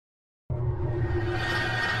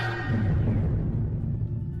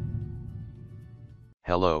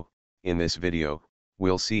Hello, in this video,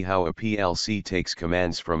 we'll see how a PLC takes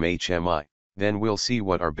commands from HMI, then we'll see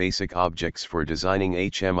what are basic objects for designing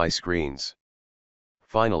HMI screens.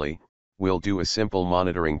 Finally, we'll do a simple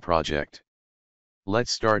monitoring project.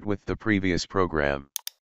 Let's start with the previous program.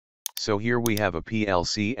 So here we have a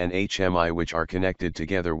PLC and HMI which are connected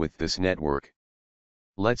together with this network.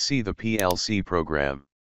 Let's see the PLC program.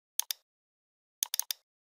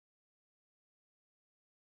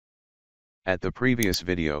 At the previous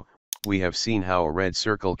video, we have seen how a red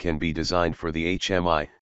circle can be designed for the HMI,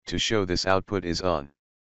 to show this output is on.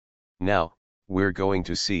 Now, we're going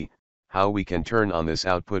to see how we can turn on this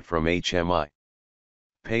output from HMI.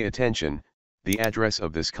 Pay attention, the address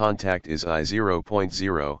of this contact is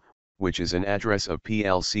I0.0, which is an address of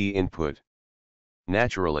PLC input.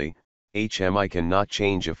 Naturally, HMI cannot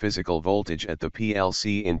change a physical voltage at the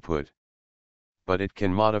PLC input, but it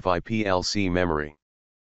can modify PLC memory.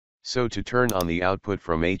 So to turn on the output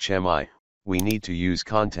from HMI, we need to use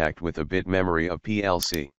contact with a bit memory of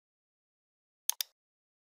PLC.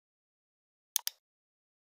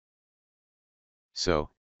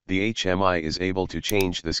 So, the HMI is able to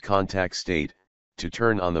change this contact state, to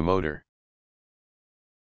turn on the motor.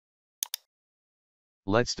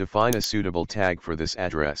 Let's define a suitable tag for this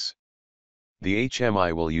address. The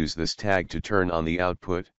HMI will use this tag to turn on the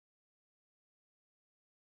output.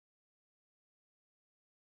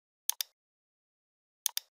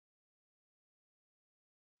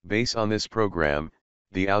 Based on this program,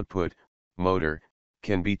 the output, motor,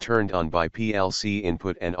 can be turned on by PLC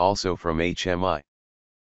input and also from HMI.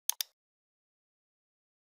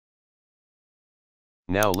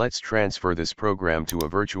 Now let's transfer this program to a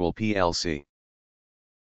virtual PLC.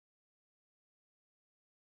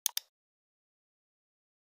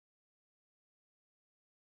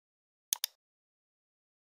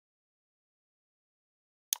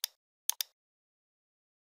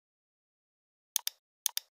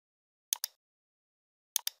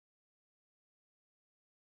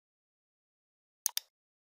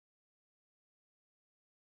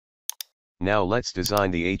 Now let's design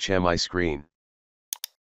the HMI screen.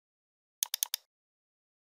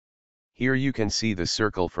 Here you can see the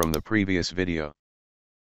circle from the previous video.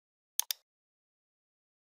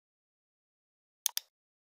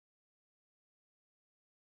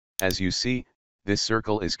 As you see, this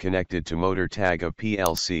circle is connected to motor tag of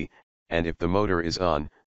PLC, and if the motor is on,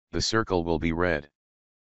 the circle will be red.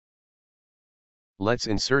 Let's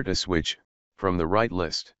insert a switch, from the right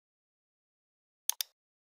list.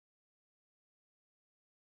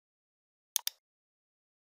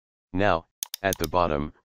 Now, at the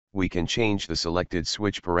bottom, we can change the selected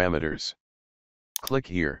switch parameters. Click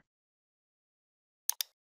here.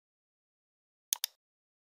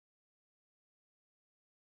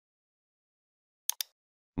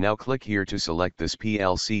 Now click here to select this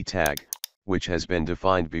PLC tag, which has been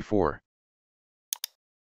defined before.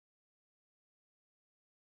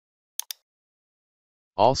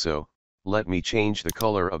 Also, let me change the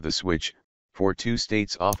color of the switch, for two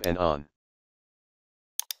states off and on.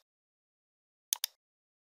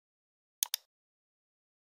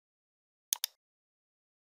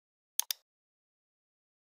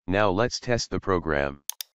 Now let's test the program.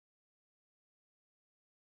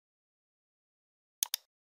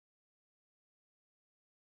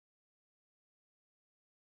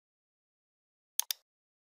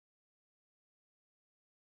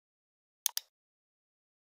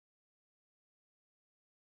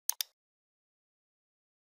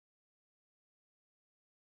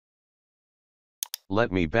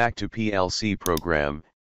 Let me back to PLC program,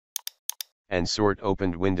 and sort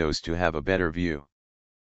opened windows to have a better view.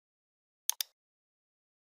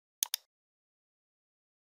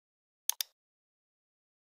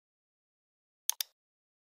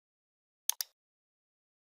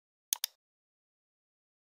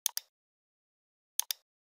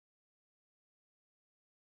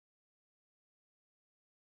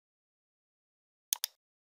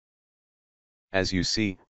 As you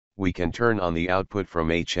see, we can turn on the output from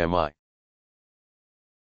HMI.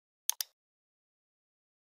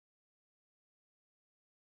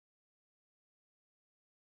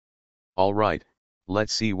 Alright,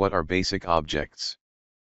 let's see what are basic objects.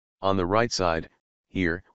 On the right side,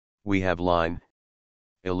 here, we have line,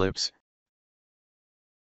 ellipse,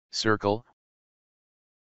 circle,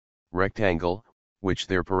 rectangle, which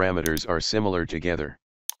their parameters are similar together.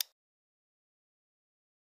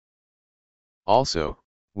 Also,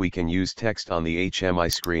 we can use text on the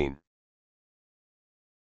HMI screen.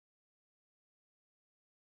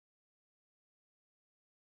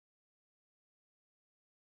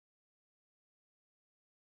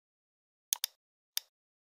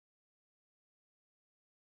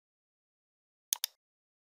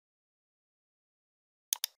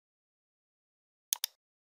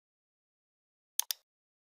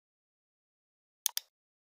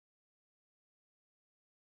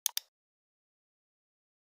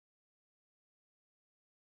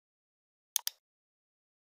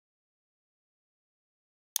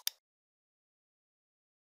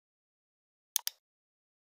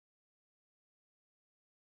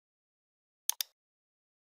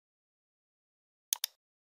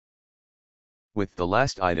 With the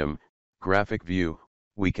last item, graphic view,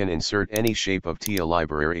 we can insert any shape of TIA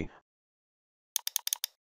library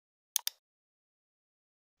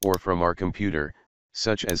or from our computer,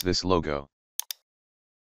 such as this logo.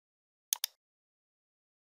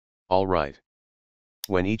 Alright.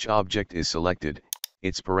 When each object is selected,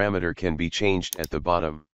 its parameter can be changed at the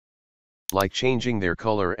bottom, like changing their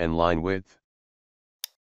color and line width.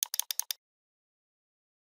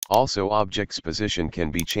 Also, object's position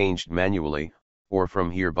can be changed manually, or from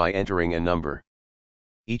here by entering a number.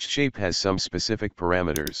 Each shape has some specific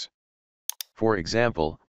parameters. For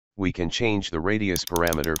example, we can change the radius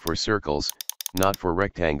parameter for circles, not for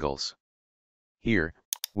rectangles. Here,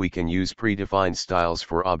 we can use predefined styles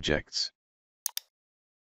for objects.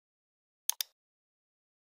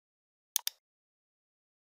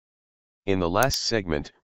 In the last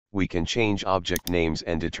segment, we can change object names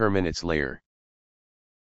and determine its layer.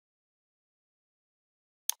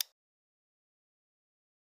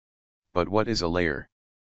 But what is a layer?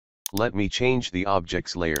 Let me change the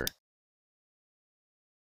object's layer.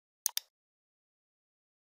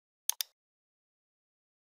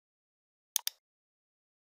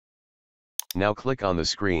 Now click on the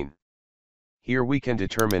screen. Here we can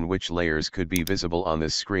determine which layers could be visible on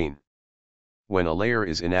this screen. When a layer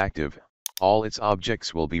is inactive, all its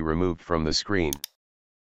objects will be removed from the screen.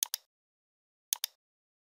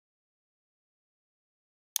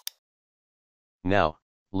 Now,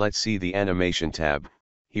 let's see the animation tab.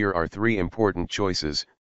 Here are three important choices.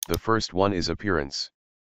 The first one is appearance.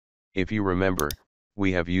 If you remember,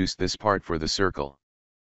 we have used this part for the circle.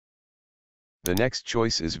 The next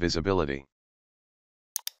choice is visibility.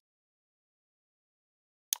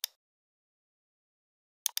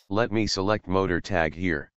 Let me select motor tag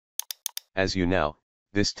here. As you know,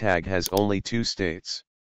 this tag has only two states,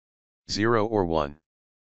 0 or 1.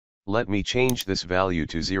 Let me change this value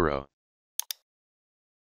to 0.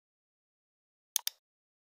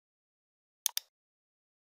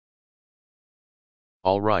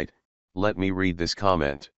 Alright, let me read this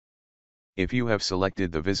comment. If you have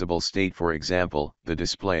selected the visible state, for example, the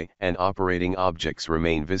display and operating objects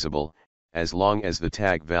remain visible, as long as the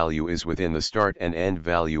tag value is within the start and end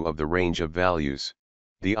value of the range of values.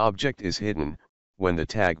 The object is hidden when the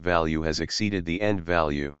tag value has exceeded the end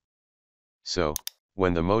value. So,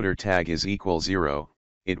 when the motor tag is equal 0,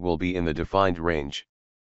 it will be in the defined range.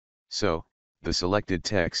 So, the selected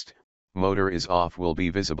text, motor is off, will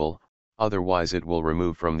be visible, otherwise it will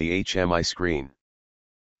remove from the HMI screen.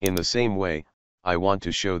 In the same way, I want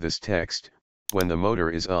to show this text, when the motor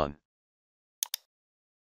is on.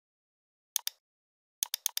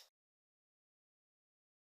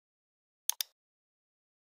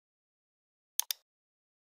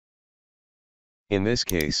 In this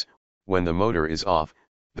case, when the motor is off,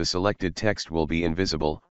 the selected text will be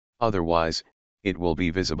invisible, otherwise, it will be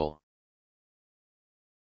visible.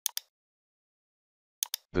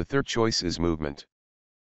 The third choice is movement.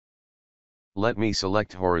 Let me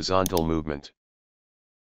select horizontal movement.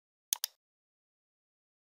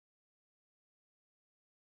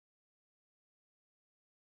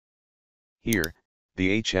 Here,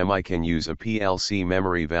 the HMI can use a PLC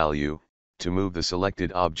memory value to move the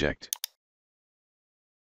selected object.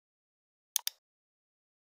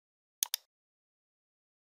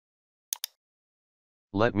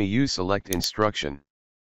 Let me use select instruction.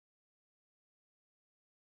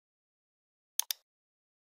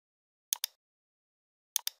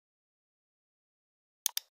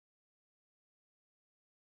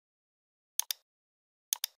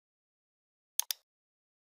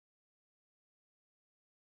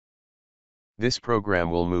 This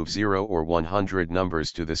program will move 0 or 100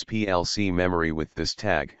 numbers to this PLC memory with this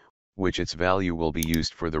tag, which its value will be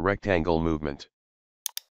used for the rectangle movement.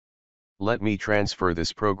 Let me transfer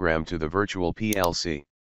this program to the virtual PLC.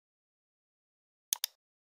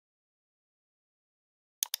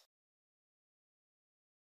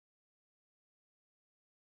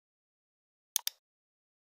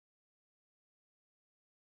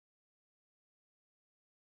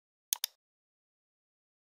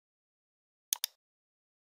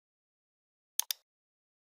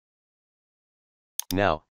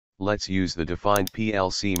 Now, let's use the defined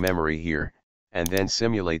PLC memory here, and then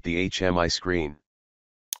simulate the HMI screen.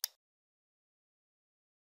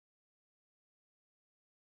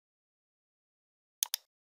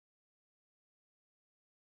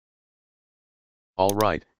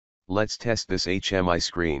 Alright, let's test this HMI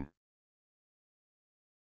screen.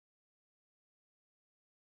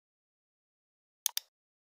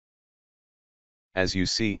 As you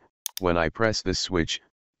see, when I press this switch,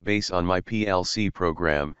 based on my PLC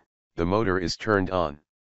program, the motor is turned on.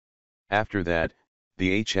 After that,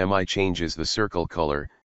 the HMI changes the circle color,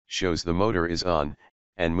 shows the motor is on,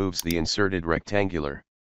 and moves the inserted rectangular.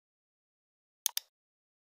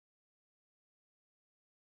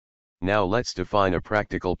 Now let's define a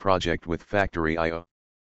practical project with factory I/O.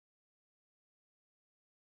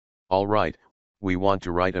 Alright, we want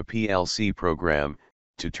to write a PLC program,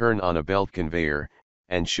 to turn on a belt conveyor,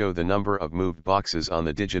 and show the number of moved boxes on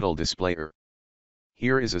the digital displayer.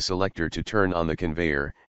 Here is a selector to turn on the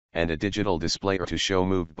conveyor, and a digital displayer to show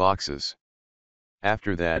moved boxes.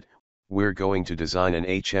 After that, we're going to design an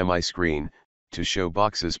HMI screen, to show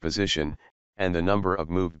boxes position, and the number of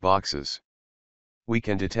moved boxes. We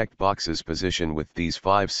can detect boxes position with these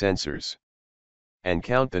 5 sensors. And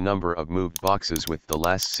count the number of moved boxes with the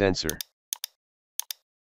last sensor.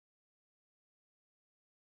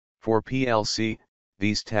 For PLC,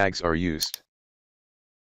 these tags are used.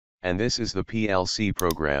 And this is the PLC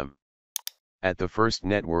program. At the first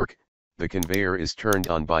network, the conveyor is turned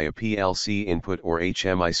on by a PLC input or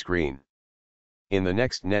HMI screen. In the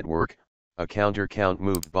next network, a counter count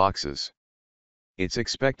moved boxes. It's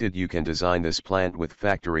expected you can design this plant with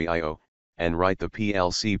factory I/O, and write the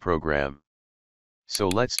PLC program. So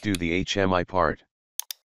let's do the HMI part.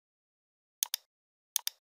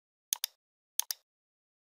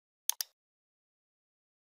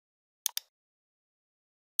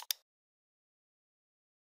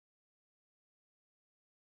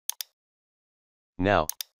 Now,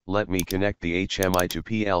 let me connect the HMI to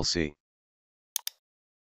PLC.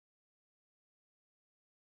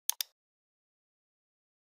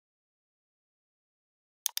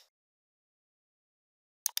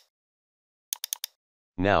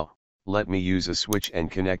 Now, let me use a switch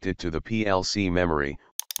and connect it to the PLC memory,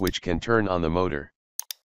 which can turn on the motor.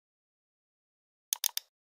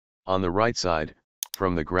 On the right side,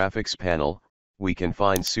 from the graphics panel, we can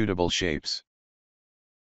find suitable shapes.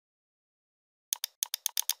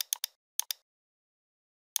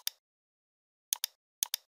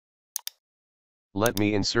 Let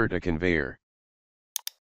me insert a conveyor.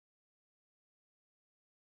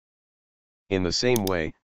 In the same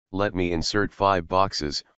way, let me insert 5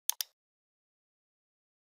 boxes.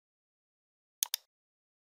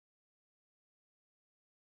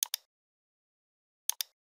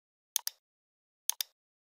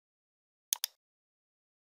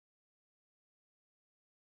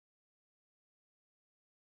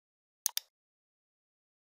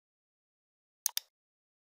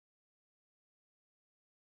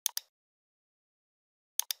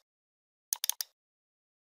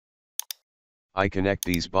 I connect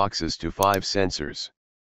these boxes to 5 sensors.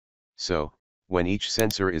 So, when each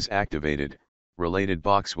sensor is activated, related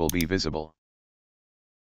box will be visible.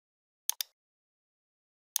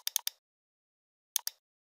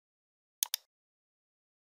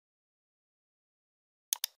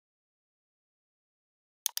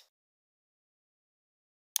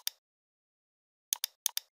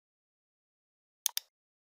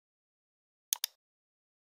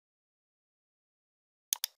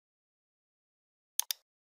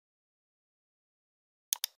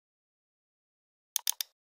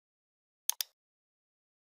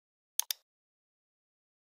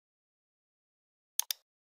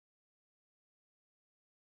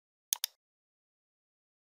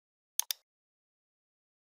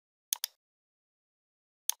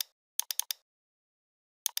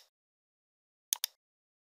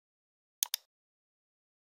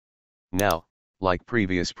 Now, like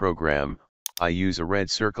previous program, I use a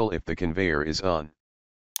red circle if the conveyor is on.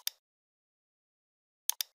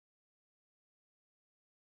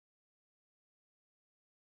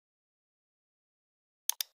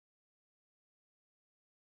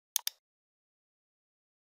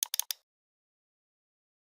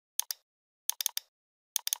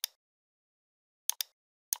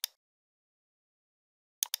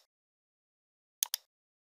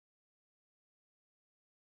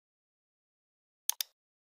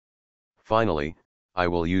 Finally, I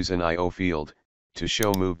will use an I/O field, to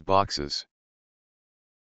show moved boxes.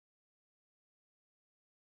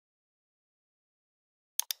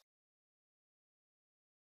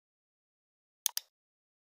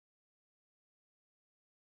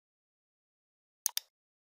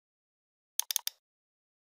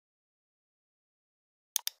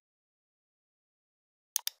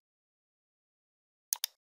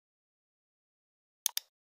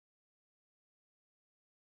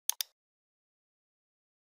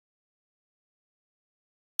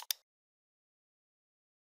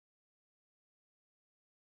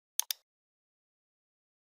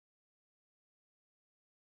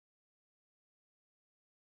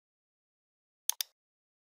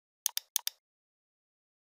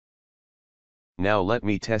 Now let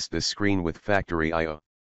me test this screen with factory I/O.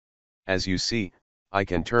 As you see, I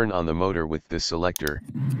can turn on the motor with this selector,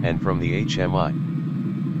 and from the HMI.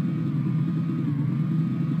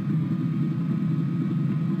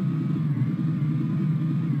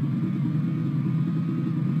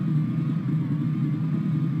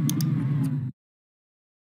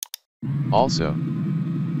 Also,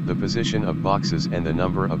 the position of boxes and the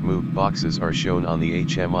number of moved boxes are shown on the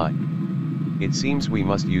HMI. It seems we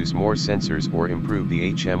must use more sensors or improve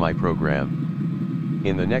the HMI program.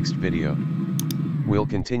 In the next video, we'll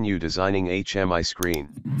continue designing HMI screen.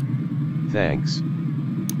 Thanks.